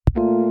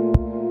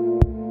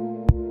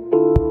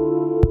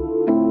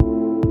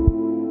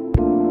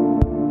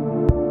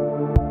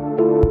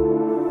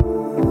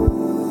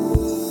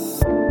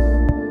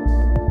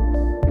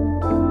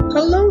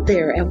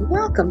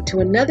welcome to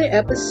another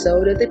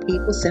episode of the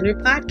People-Centered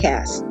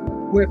Podcast,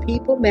 where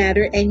people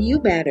matter and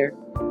you matter.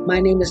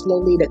 My name is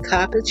Lolita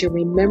Coppage, and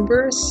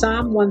remember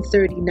Psalm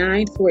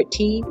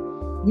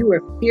 139:14, you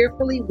are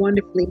fearfully,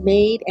 wonderfully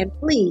made, and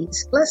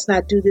please, let's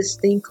not do this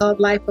thing called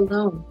life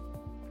alone.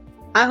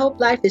 I hope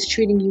life is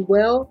treating you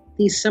well.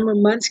 These summer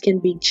months can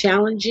be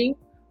challenging,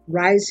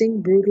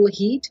 rising brutal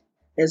heat,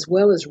 as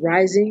well as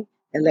rising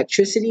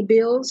electricity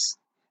bills.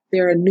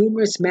 There are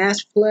numerous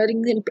mass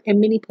flooding in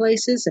many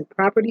places, and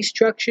property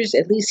structures,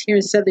 at least here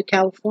in Southern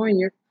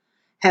California,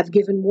 have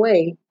given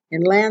way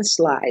in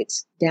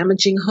landslides,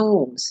 damaging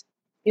homes.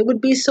 It would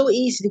be so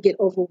easy to get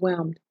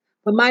overwhelmed,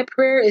 but my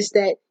prayer is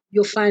that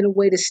you'll find a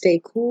way to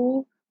stay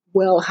cool,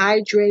 well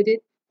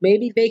hydrated,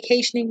 maybe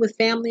vacationing with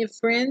family and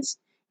friends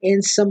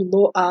in some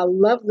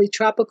lovely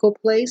tropical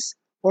place,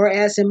 or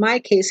as in my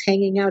case,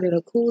 hanging out in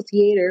a cool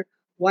theater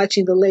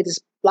watching the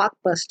latest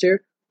blockbuster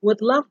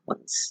with loved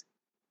ones.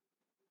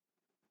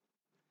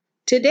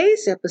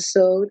 Today's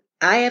episode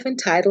I have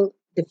entitled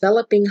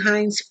Developing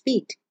Hinds'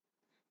 Feet.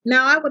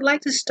 Now I would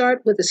like to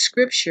start with a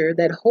scripture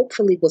that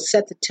hopefully will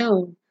set the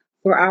tone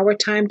for our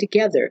time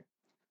together.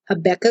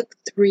 Habakkuk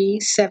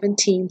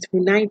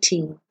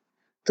 3:17-19.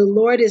 The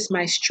Lord is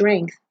my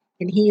strength,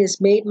 and he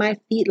has made my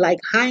feet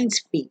like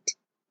hinds' feet.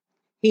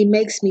 He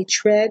makes me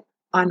tread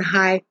on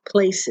high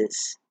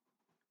places.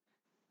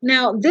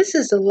 Now this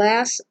is the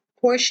last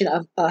portion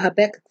of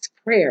Habakkuk's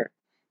prayer,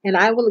 and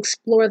I will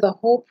explore the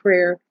whole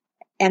prayer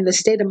and the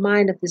state of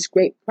mind of this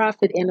great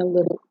prophet in a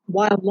little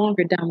while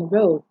longer down the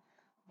road.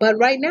 But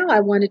right now I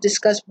want to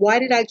discuss why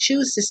did I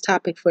choose this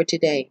topic for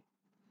today?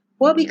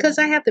 Well, because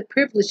I have the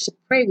privilege to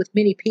pray with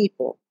many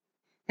people.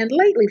 And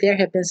lately there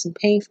have been some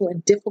painful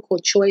and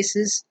difficult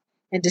choices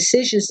and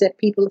decisions that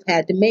people have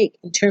had to make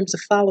in terms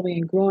of following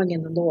and growing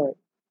in the Lord.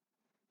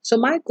 So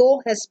my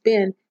goal has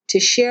been to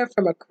share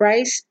from a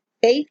Christ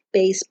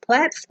faith-based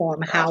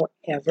platform.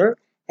 However,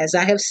 as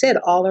I have said,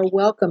 all are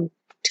welcome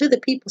to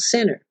the People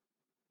Center.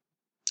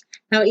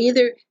 Now,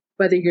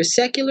 whether you're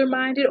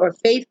secular-minded or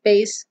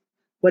faith-based,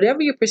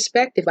 whatever your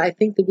perspective, I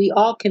think that we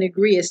all can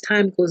agree as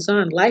time goes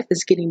on, life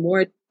is getting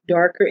more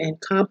darker and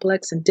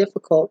complex and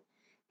difficult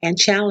and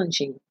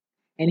challenging.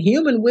 And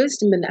human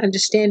wisdom and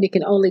understanding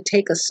can only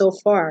take us so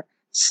far.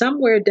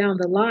 Somewhere down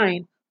the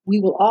line, we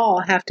will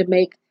all have to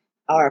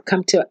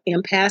come to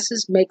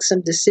impasses, make some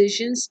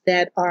decisions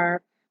that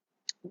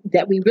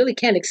we really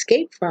can't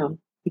escape from.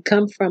 We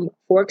come from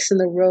forks in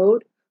the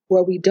road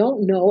where we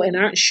don't know and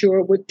aren't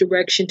sure what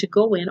direction to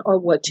go in or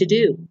what to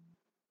do.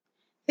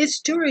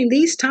 It's during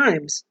these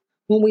times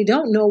when we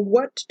don't know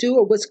what to do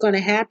or what's going to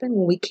happen,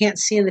 when we can't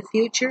see in the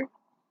future.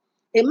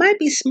 It might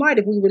be smart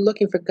if we were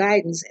looking for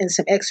guidance and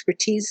some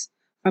expertise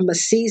from a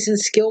seasoned,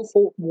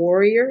 skillful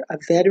warrior, a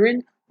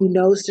veteran who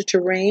knows the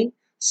terrain,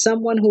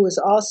 someone who is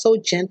also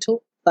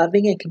gentle,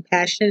 loving, and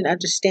compassionate and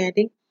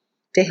understanding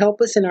to help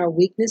us in our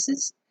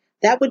weaknesses.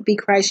 That would be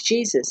Christ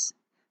Jesus.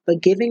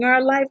 But giving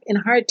our life and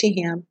heart to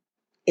him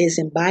is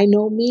by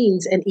no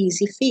means an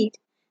easy feat,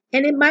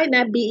 and it might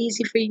not be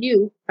easy for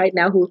you right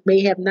now who may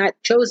have not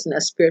chosen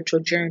a spiritual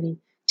journey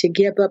to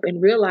give up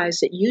and realize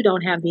that you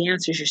don't have the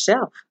answers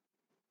yourself.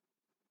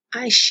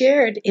 I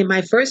shared in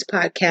my first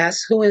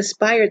podcast who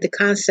inspired the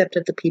concept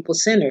of the People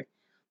Center,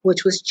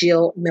 which was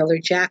Jill Miller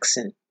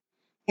Jackson.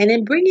 And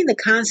in bringing the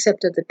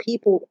concept of the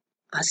People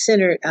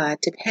Center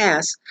to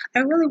pass, I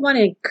really want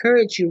to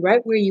encourage you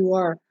right where you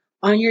are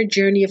on your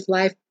journey of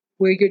life,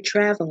 where you're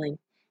traveling.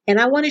 And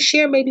I want to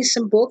share maybe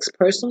some books,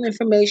 personal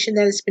information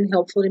that has been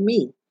helpful to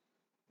me.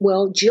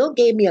 Well, Jill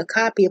gave me a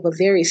copy of a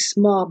very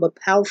small but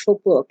powerful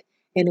book,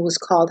 and it was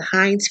called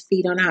Hinds'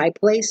 Feet on High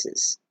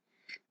Places.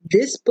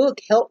 This book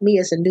helped me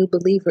as a new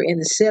believer in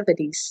the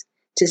 70s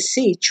to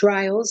see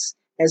trials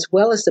as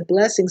well as the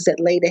blessings that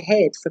laid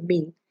ahead for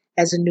me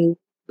as a new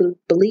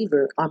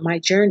believer on my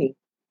journey.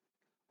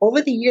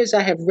 Over the years,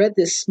 I have read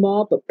this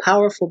small but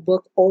powerful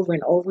book over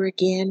and over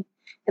again,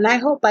 and I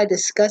hope by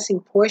discussing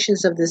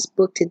portions of this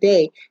book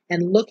today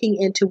and looking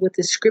into what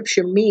the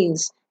scripture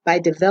means by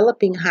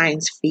developing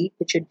hinds' feet,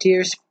 which are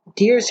deer's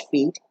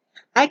feet,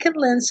 I can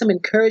lend some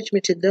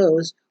encouragement to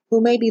those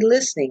who may be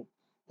listening,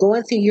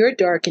 going through your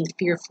dark and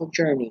fearful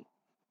journey.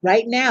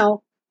 Right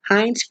now,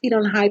 Hinds' Feet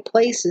on High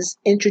Places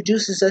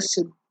introduces us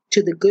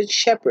to the Good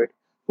Shepherd,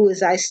 who,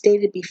 as I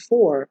stated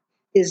before,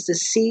 is the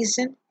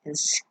seasoned and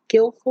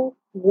skillful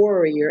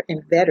warrior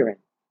and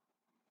veteran.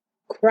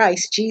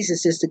 Christ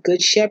Jesus is the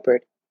Good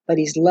Shepherd, but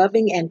he's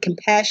loving and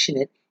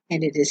compassionate,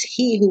 and it is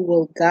he who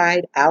will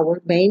guide our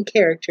main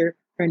character,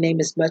 her name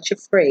is Much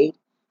Afraid,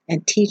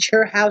 and teach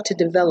her how to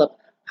develop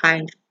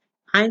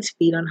hinds'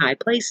 feet on high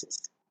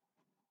places.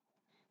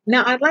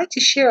 Now, I'd like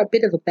to share a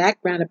bit of a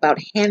background about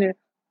Hannah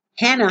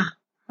Hunnard,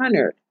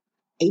 Hunard.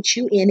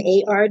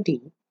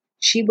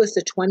 She was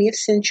the 20th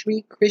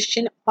century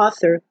Christian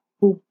author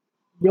who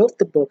wrote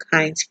the book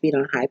Hinds' Feet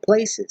on High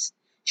Places.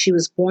 She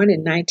was born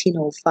in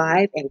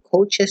 1905 in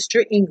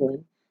Colchester,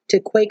 England, to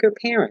Quaker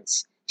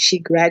parents. She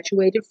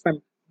graduated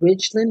from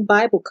Ridgeland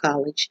Bible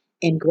College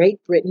in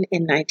Great Britain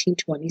in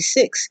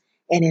 1926,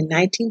 and in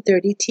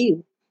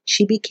 1932,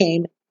 she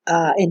became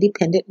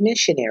independent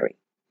missionary.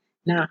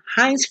 Now,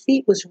 Hinds'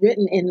 Feet was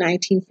written in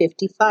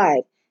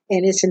 1955,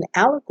 and it's an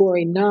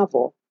allegory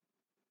novel.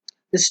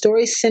 The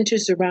story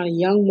centers around a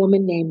young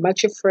woman named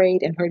Much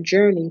Afraid and her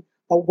journey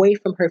away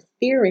from her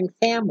fearing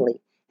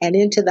family and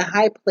into the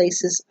high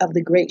places of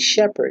the Great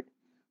Shepherd.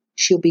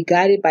 She'll be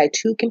guided by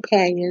two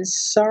companions,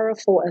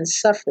 sorrowful and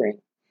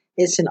suffering.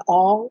 It's an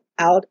all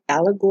out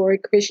allegory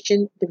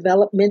Christian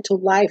developmental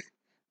life,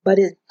 but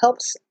it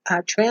helps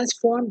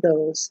transform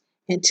those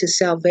into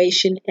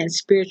salvation and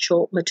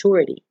spiritual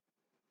maturity.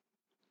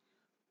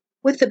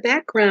 With the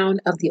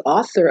background of the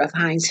author of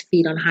Hinds'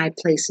 Feet on High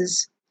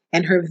Places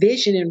and her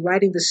vision in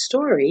writing the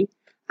story,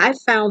 I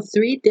found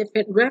three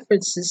different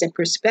references and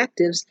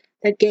perspectives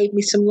that gave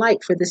me some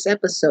light for this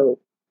episode.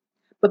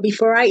 But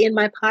before I end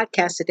my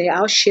podcast today,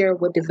 I'll share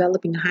what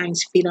developing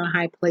Hinds' Feet on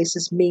High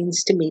Places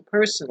means to me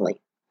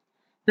personally.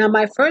 Now,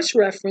 my first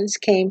reference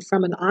came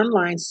from an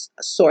online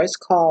source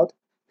called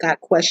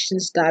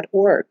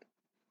gotquestions.org.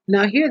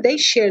 Now, here they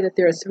share that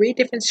there are three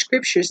different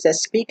scriptures that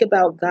speak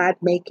about God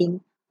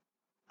making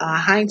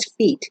Hinds'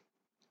 feet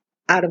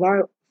out of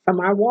from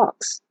our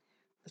walks.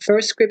 The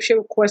first scripture,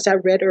 of course, I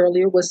read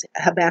earlier was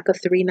Habakkuk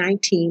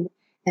 3:19,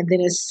 and then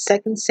it's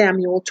 2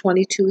 Samuel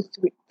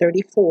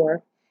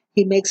 22:34.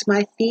 He makes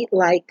my feet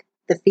like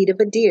the feet of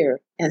a deer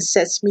and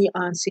sets me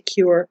on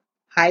secure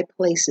high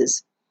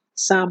places.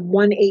 Psalm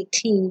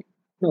 18,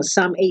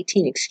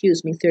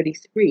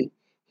 33.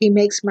 He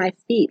makes my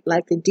feet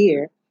like the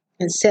deer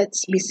and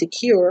sets me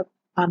secure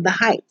on the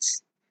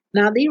heights.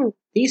 Now,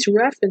 these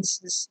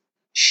references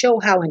show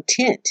how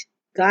intent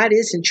God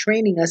is in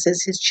training us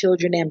as his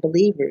children and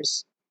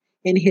believers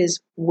in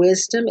his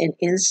wisdom and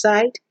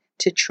insight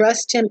to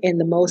trust him in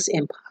the most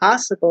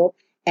impossible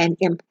and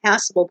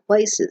impassable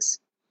places,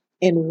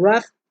 in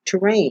rough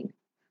terrain.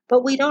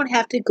 But we don't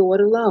have to go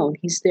it alone.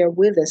 He's there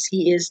with us.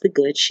 He is the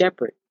good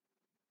shepherd.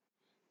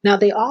 Now,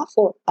 they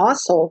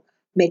also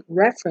make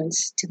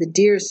reference to the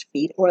deer's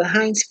feet or the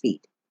hind's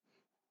feet.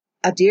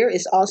 A deer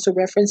is also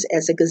referenced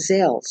as a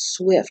gazelle,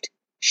 swift,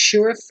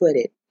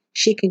 sure-footed.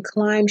 She can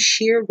climb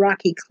sheer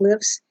rocky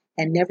cliffs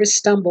and never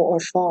stumble or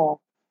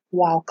fall.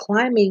 While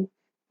climbing,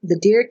 the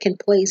deer can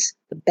place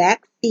the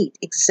back feet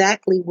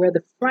exactly where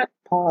the front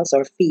paws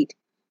or feet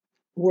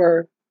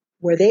were,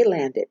 where they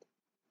landed.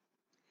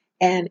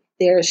 And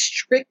they're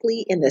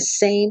strictly in the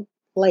same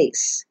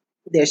place.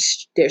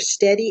 They're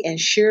steady and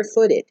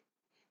sure-footed.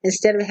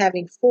 Instead of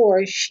having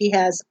four, she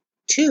has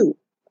two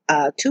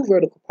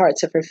vertical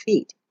parts of her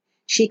feet.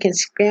 She can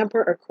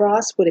scamper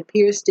across what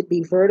appears to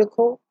be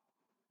vertical,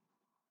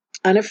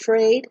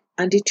 unafraid,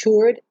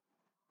 undetoured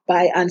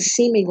by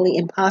unseemingly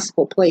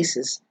impossible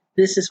places.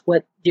 This is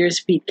what deer's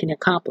feet can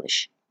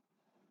accomplish.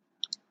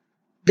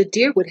 The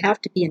deer would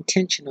have to be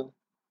intentional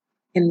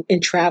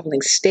in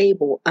traveling,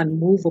 stable,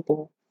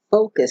 unmovable,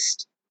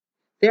 focused.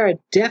 There are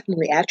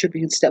definitely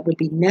attributes that would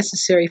be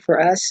necessary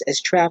for us as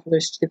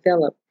travelers to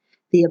develop.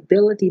 The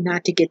ability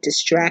not to get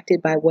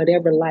distracted by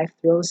whatever life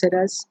throws at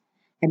us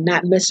and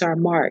not miss our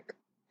mark.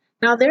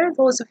 Now, there are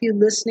those of you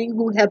listening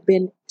who have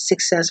been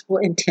successful,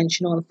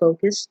 intentional, and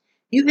focused.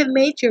 You have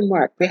made your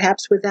mark,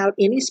 perhaps without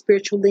any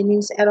spiritual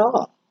leanings at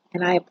all,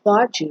 and I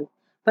applaud you.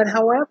 But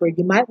however,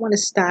 you might want to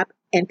stop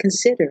and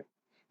consider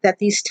that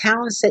these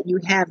talents that you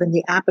have and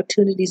the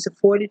opportunities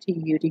afforded to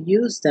you to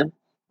use them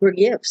were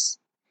gifts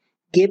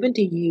given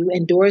to you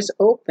and doors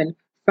open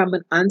from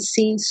an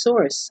unseen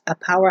source, a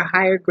power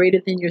higher, greater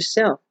than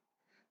yourself.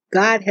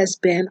 God has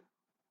been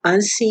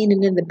unseen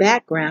and in the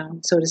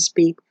background, so to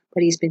speak,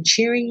 but he's been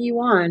cheering you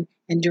on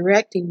and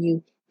directing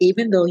you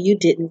even though you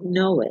didn't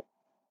know it.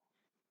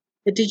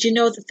 But did you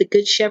know that the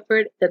Good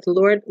Shepherd, that the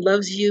Lord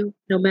loves you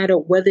no matter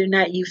whether or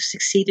not you've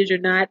succeeded or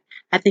not?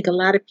 I think a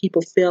lot of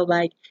people feel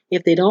like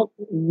if they don't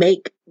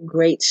make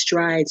great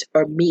strides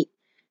or meet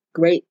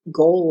great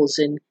goals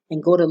and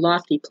go to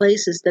lofty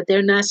places, that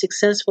they're not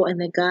successful and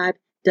that God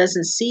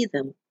doesn't see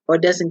them or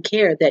doesn't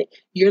care, that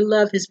your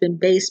love has been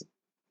based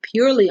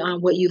purely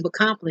on what you've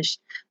accomplished.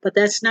 But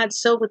that's not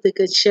so with the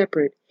Good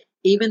Shepherd.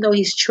 Even though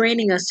he's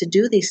training us to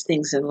do these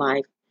things in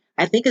life,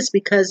 I think it's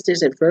because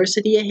there's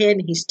adversity ahead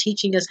and he's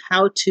teaching us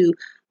how to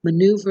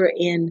maneuver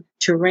in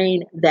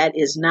terrain that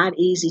is not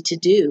easy to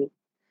do.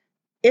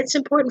 It's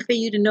important for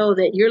you to know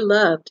that you're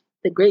loved.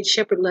 The Great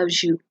Shepherd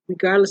loves you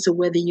regardless of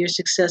whether you're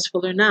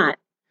successful or not.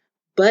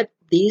 But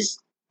these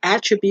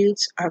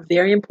attributes are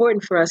very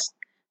important for us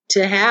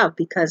to have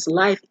because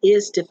life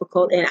is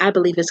difficult, and I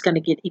believe it's going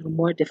to get even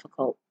more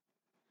difficult.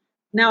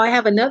 Now, I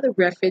have another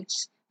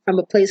reference from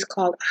a place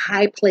called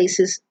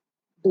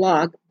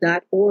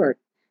highplacesblog.org.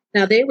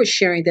 Now, they were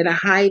sharing that a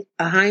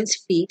hind's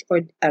feet,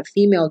 or a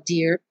female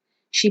deer,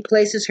 she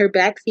places her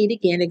back feet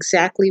again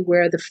exactly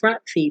where the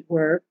front feet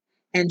were,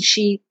 and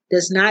she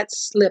does not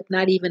slip,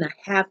 not even a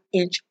half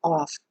inch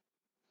off.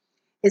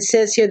 It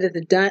says here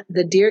that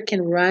the deer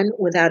can run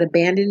without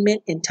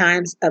abandonment in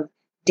times of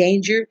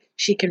danger.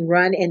 She can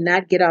run and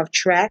not get off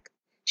track.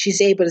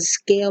 She's able to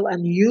scale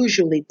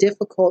unusually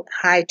difficult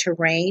high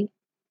terrain.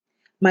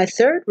 My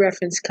third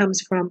reference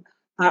comes from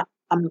on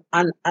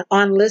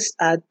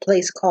a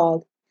place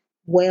called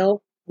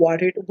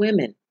watered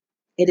women.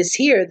 It is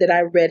here that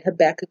I read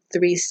Habakkuk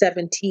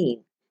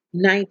 3:17,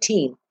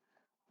 19.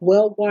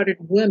 Well watered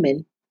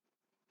women,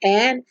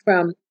 and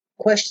from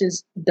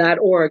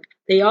questions.org,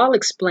 they all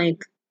explain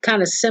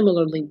kind of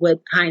similarly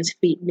what hinds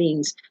feet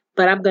means,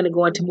 but I'm going to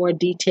go into more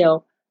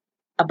detail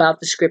about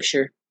the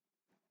scripture.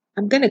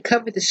 I'm going to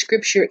cover the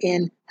scripture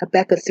in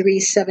Habakkuk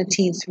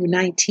 3:17 through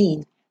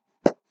 19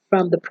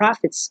 from the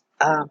prophet's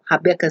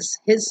Habakkuk's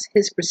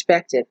his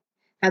perspective.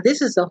 Now,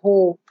 this is the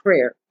whole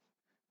prayer.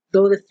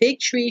 Though the fig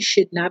tree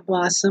should not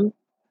blossom,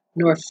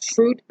 nor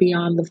fruit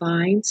beyond the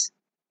vines,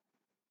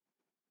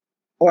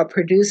 or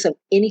produce of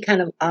any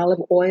kind of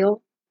olive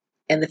oil,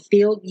 and the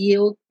field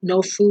yield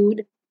no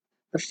food,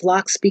 the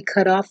flocks be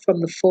cut off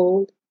from the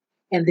fold,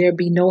 and there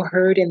be no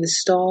herd in the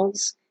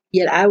stalls,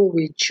 yet I will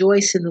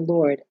rejoice in the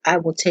Lord. I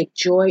will take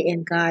joy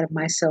in God of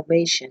my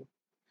salvation.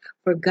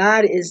 For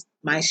God is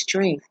my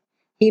strength.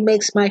 He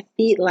makes my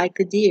feet like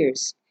the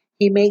deer's.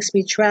 He makes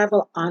me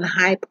travel on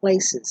high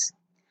places.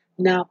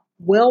 Now,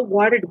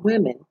 well-watered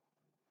women,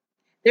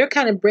 they're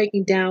kind of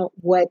breaking down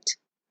what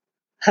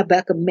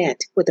Habakkuk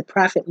meant, what the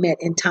prophet meant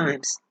in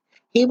times.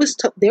 They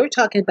were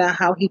talking about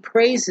how he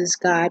praises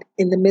God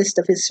in the midst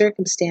of his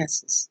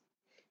circumstances.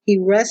 He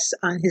rests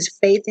on his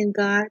faith in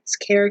God's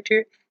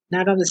character,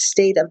 not on the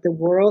state of the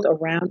world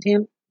around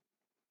him.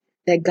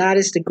 That God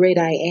is the great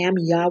I am,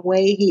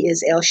 Yahweh. He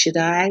is El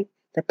Shaddai,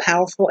 the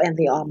powerful and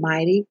the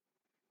Almighty.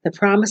 The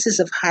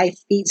promises of high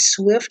feet,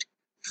 swift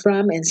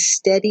from and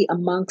steady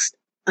amongst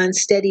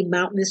unsteady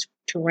mountainous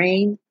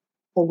terrain,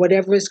 or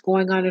whatever is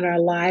going on in our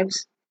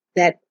lives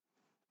that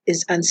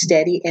is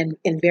unsteady and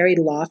very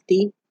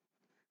lofty.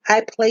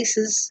 High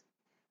places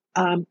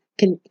can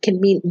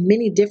mean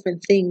many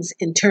different things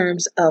in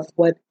terms of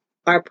what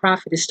our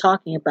prophet is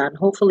talking about. And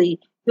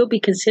hopefully, you'll be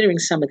considering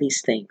some of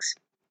these things.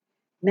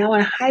 Now,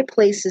 on High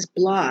Places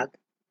blog,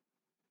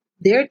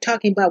 they're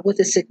talking about what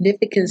the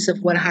significance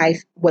of what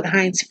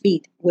Hinds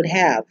feet would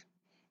have.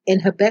 In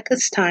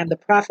Habakkuk's time, the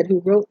prophet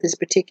who wrote this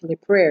particular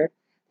prayer,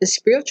 the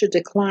spiritual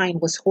decline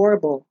was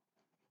horrible.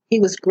 He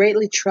was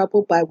greatly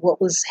troubled by what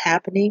was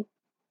happening.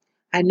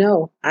 I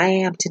know I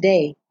am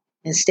today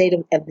in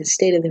the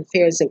state of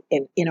affairs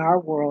in our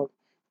world.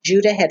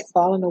 Judah had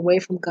fallen away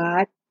from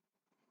God.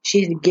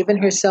 She had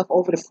given herself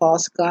over to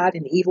false god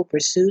and evil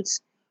pursuits.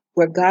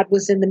 Where God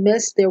was in the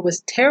midst, there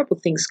was terrible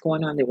things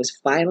going on. There was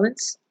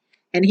violence.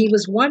 And he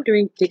was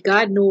wondering, did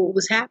God know what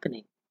was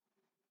happening?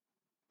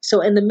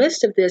 So in the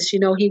midst of this,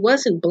 he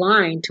wasn't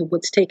blind to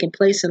what's taking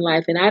place in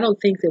life. And I don't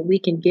think that we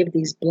can give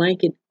these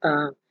blanket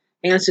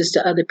answers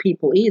to other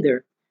people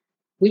either.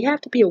 We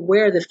have to be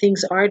aware that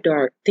things are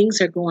dark.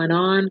 Things are going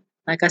on.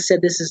 Like I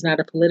said, this is not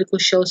a political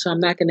show, so I'm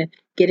not going to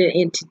get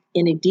into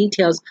any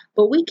details.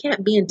 But we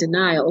can't be in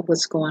denial of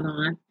what's going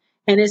on.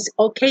 And it's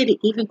okay to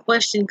even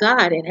question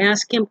God and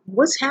ask him,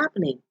 what's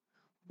happening?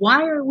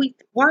 Why are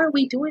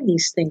we doing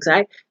these things?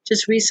 I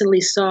just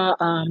recently saw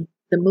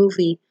the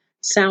movie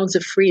Sounds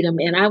of Freedom,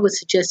 and I would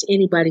suggest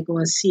anybody go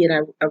and see it.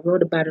 I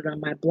wrote about it on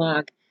my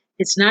blog.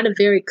 It's not a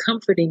very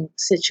comforting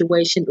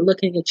situation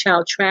looking at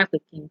child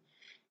trafficking,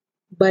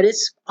 but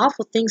it's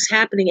awful things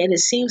happening, and it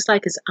seems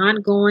like it's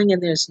ongoing,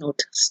 and there's no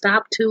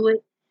stop to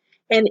it.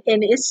 And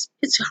it's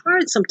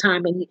hard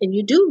sometimes, and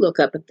you do look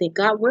up and think,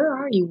 God, where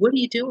are you? What are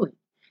you doing?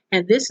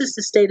 And this is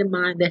the state of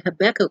mind that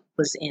Habakkuk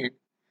was in.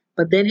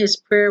 But then his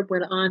prayer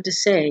went on to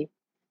say,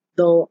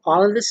 though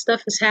all of this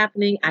stuff is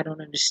happening, I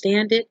don't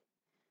understand it.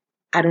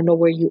 I don't know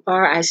where you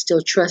are. I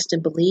still trust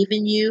and believe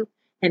in you.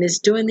 And it's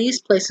during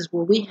these places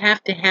where we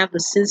have to have the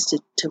sense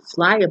to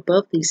fly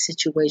above these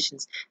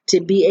situations, to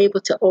be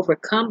able to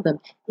overcome them,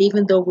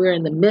 even though we're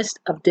in the midst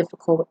of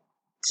difficult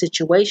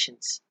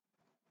situations.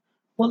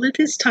 Well, at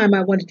this time,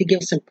 I wanted to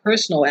give some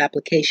personal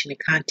application and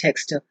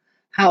context to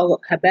how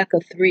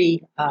Habakkuk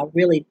 3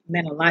 really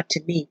meant a lot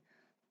to me.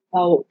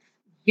 Oh,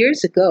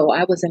 years ago,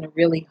 I was in a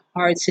really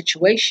hard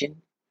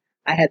situation.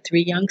 I had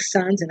 3 young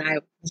sons, and I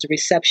was a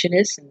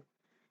receptionist and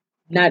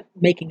not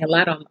making a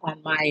lot on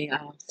my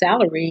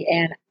salary.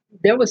 And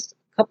there was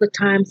a couple of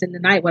times in the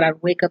night when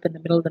I'd wake up in the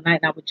middle of the night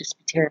and I would just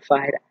be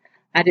terrified.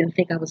 I didn't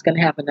think I was going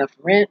to have enough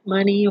rent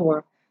money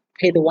or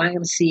pay the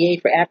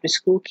YMCA for after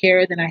school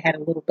care. Then I had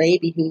a little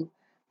baby who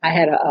I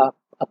had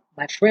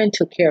my friend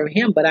took care of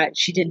him, but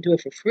she didn't do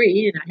it for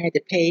free, and I had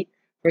to pay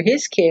for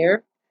his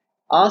care.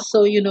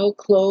 Also,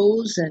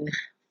 clothes and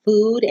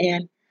food,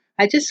 and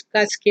I just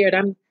got scared.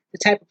 I'm the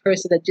type of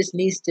person that just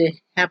needs to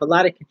have a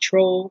lot of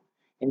control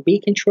and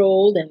be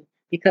controlled, and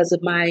because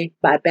of my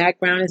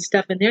background and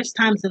stuff. And there's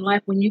times in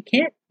life when you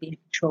can't be in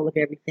control of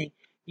everything.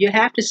 You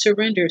have to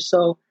surrender.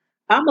 So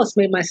I almost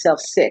made myself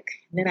sick.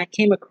 And then I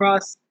came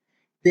across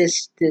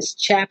this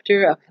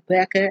chapter of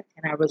Habakkuk,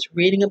 and I was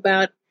reading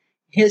about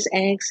his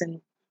angst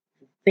and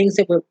things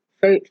that were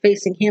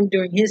facing him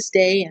during his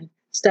day and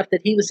stuff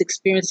that he was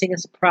experiencing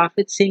as a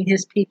prophet, seeing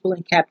his people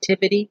in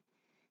captivity.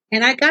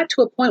 And I got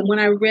to a point when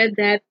I read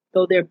that,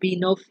 though there be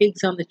no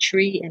figs on the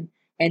tree, and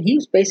he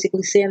was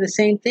basically saying the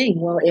same thing.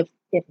 Well,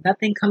 if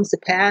nothing comes to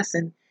pass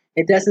and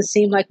it doesn't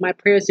seem like my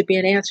prayers are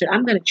being answered,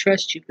 I'm going to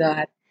trust you,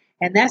 God.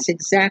 And that's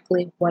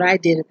exactly what I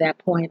did at that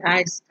point.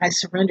 I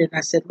surrendered and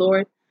I said,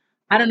 Lord,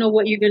 I don't know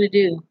what you're going to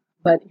do,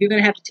 but you're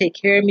going to have to take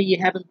care of me. You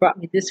haven't brought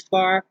me this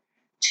far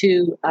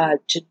to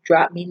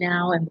drop me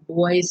now and the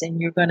boys,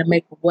 and you're going to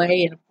make a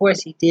way. And of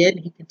course, He did,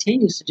 and He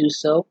continues to do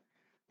so.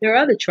 There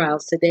are other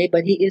trials today,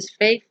 but He is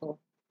faithful.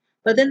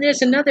 But then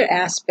there's another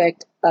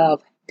aspect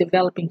of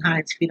developing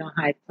hinds feet on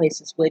high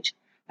places, which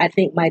I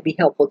think might be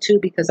helpful too,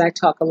 because I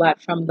talk a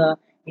lot from the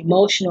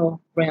emotional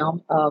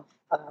realm of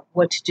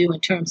what to do in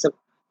terms of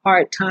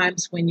hard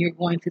times when you're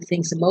going through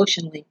things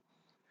emotionally.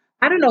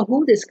 I don't know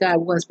who this guy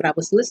was, but I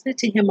was listening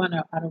to him on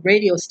a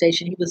radio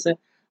station. He was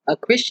a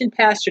Christian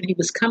pastor, and he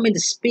was coming to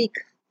speak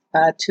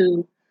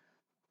to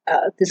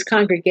this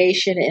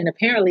congregation, and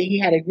apparently he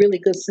had a really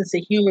good sense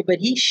of humor, but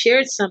he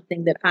shared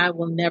something that I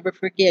will never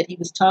forget. He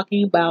was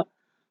talking about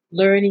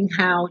learning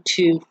how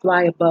to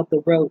fly above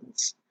the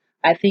rodents.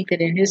 I think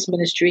that in his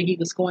ministry, he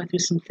was going through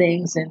some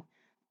things, and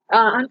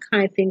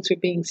unkind things were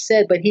being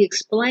said, but he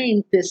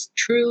explained this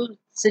true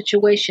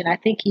situation. I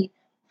think he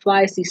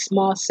flies these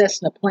small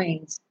Cessna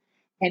planes,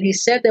 and he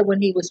said that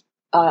when he was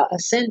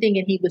ascending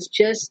and he was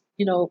just,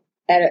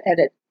 at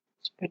a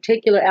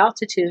particular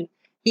altitude,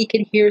 he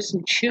could hear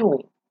some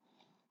chewing.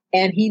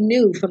 And he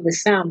knew from the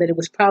sound that it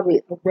was probably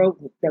a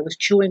rodent that was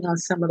chewing on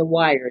some of the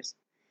wires.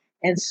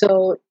 And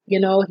so,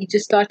 he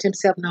just thought to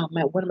himself, no,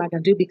 man, what am I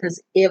going to do?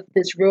 Because if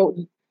this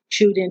rodent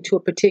chewed into a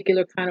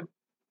particular kind of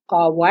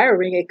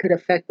wiring, it could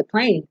affect the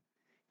plane.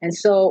 And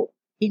so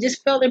he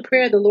just felt in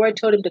prayer. The Lord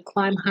told him to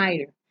climb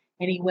higher.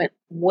 And he went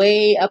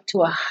way up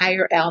to a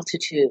higher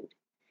altitude.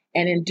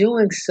 And in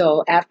doing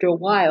so, after a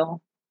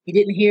while, he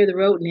didn't hear the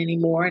rodent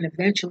anymore. And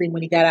eventually,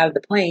 when he got out of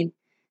the plane,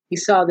 he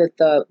saw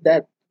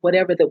that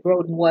whatever the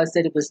rodent was,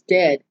 that it was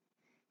dead.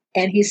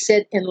 And he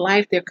said, in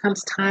life, there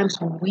comes times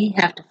when we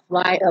have to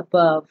fly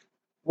above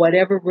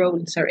whatever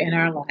rodents are in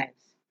our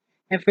lives.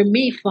 And for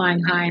me,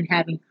 flying high and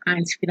having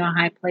hinds feet on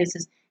high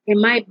places, it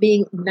might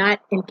be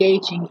not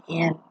engaging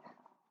in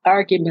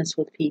arguments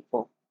with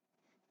people.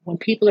 When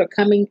people are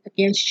coming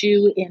against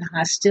you in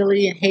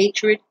hostility and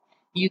hatred,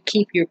 you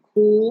keep your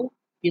cool.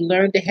 You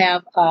learn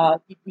to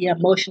be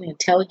emotionally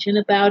intelligent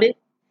about it.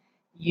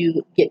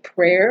 You get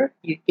prayer.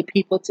 You get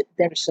people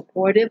that are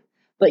supportive.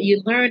 But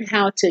you learn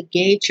how to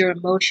gauge your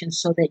emotions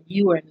so that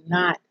you are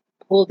not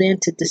pulled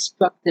into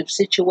destructive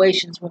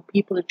situations when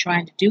people are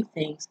trying to do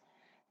things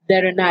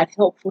that are not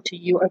helpful to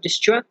you or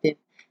destructive.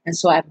 And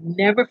so I've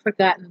never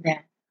forgotten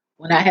that.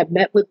 When I have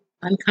met with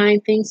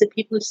unkind things that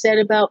people have said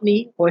about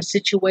me or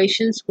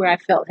situations where I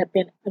felt have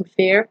been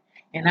unfair,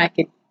 and I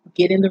could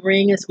get in the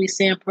ring, as we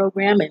say in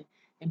program,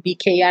 and be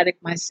chaotic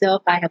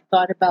myself, I have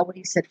thought about what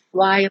he said,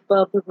 fly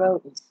above the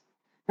rodents.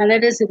 Now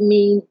that doesn't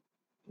mean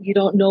you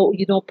don't know,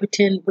 you don't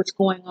pretend what's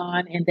going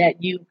on and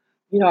that you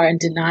are in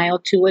denial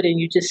to it and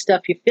you just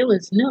stuff your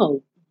feelings.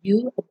 No,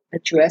 you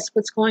address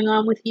what's going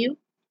on with you.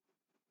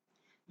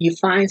 You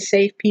find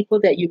safe people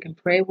that you can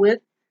pray with,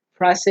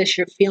 process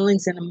your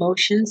feelings and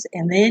emotions,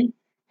 and then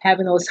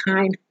having those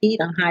hind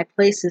feet on high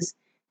places,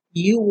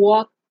 you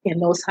walk in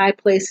those high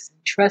places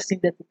trusting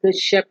that the Good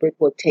Shepherd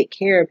will take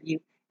care of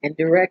you and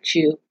direct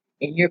you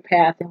in your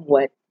path and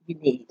what you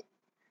need.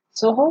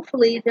 So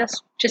hopefully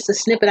that's just a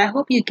snippet. I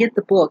hope you get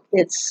the book.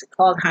 It's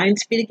called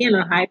Hinds Feet Again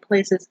on High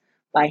Places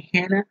by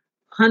Hannah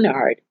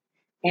Hunnard.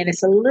 And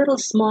it's a little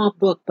small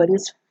book, but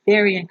it's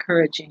very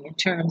encouraging in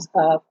terms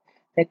of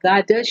that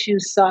God does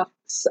use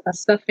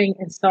suffering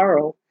and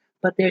sorrow,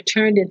 but they're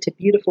turned into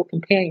beautiful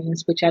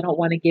companions, which I don't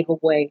want to give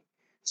away.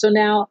 So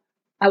now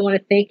I want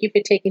to thank you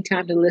for taking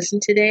time to listen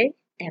today.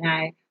 And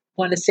I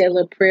want to say a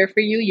little prayer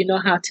for you. You know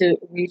how to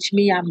reach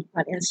me. I'm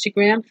on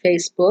Instagram,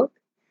 Facebook.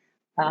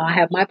 I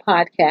have my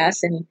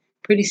podcast, and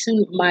pretty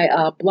soon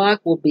my blog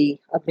will be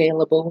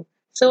available.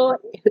 So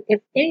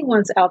if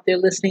anyone's out there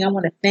listening, I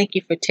want to thank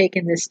you for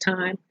taking this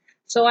time.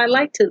 So I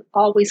like to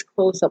always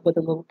close up with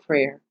a little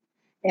prayer.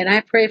 And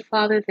I pray,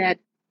 Father, that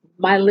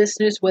my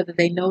listeners, whether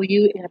they know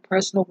you in a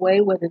personal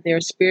way, whether they're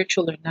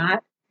spiritual or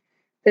not,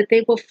 that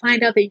they will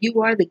find out that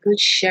you are the Good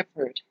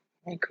Shepherd.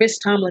 And Chris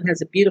Tomlin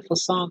has a beautiful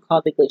song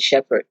called The Good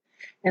Shepherd.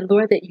 And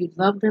Lord, that you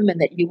love them and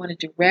that you want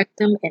to direct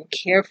them and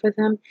care for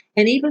them.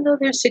 And even though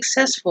they're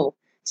successful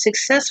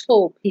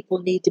people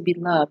need to be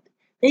loved.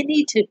 They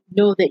need to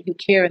know that you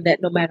care and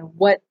that no matter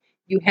what,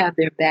 you have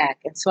their back.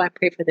 And so I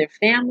pray for their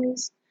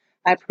families.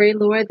 I pray,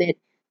 Lord,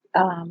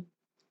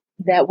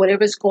 that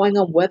whatever's going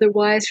on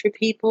weather-wise for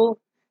people,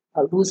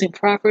 losing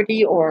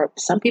property, or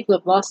some people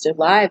have lost their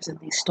lives in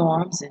these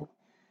storms. And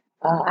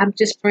I'm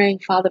just praying,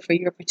 Father, for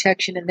your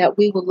protection and that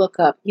we will look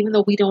up, even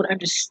though we don't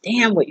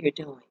understand what you're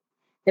doing.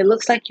 It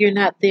looks like you're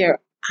not there.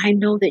 I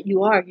know that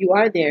you are. You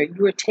are there.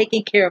 You are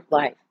taking care of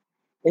life.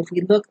 If we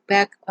look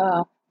back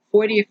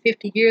 40 or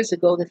 50 years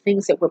ago, the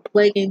things that were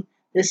plaguing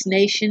this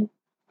nation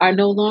are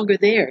no longer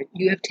there.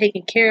 You have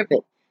taken care of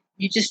it.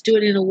 You just do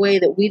it in a way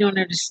that we don't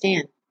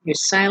understand. You're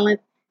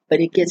silent, but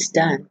it gets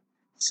done.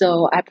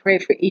 So I pray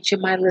for each of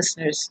my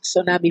listeners.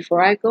 So now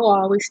before I go, I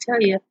always tell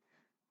you,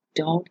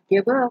 don't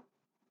give up.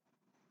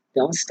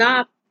 Don't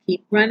stop.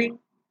 Keep running.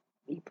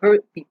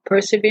 Be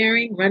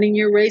persevering, running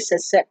your race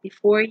that's set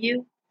before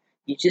you.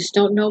 You just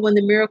don't know when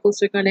the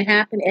miracles are going to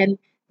happen. And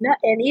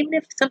even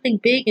if something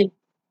big and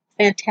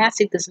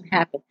fantastic doesn't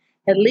happen,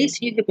 at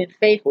least you have been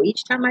faithful.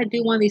 Each time I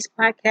do one of these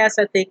podcasts,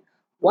 I think,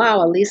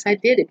 wow, at least I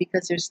did it,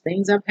 because there's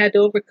things I've had to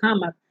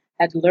overcome. I've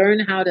had to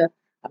learn how to,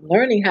 I'm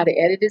learning how to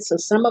edit it. So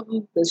some of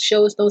them, the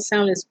shows don't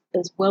sound as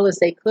well as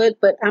they could,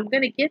 but I'm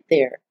going to get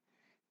there.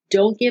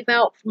 Don't give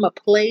out from a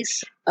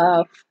place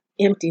of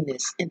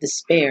emptiness and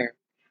despair.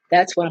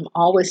 That's what I'm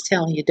always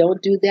telling you.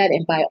 Don't do that.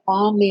 And by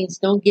all means,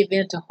 don't give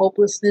in to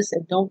hopelessness,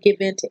 and don't give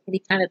in to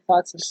any kind of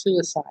thoughts of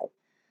suicide.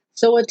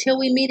 So until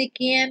we meet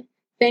again,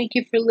 thank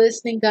you for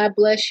listening. God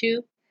bless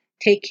you.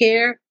 Take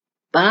care.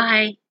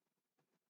 Bye.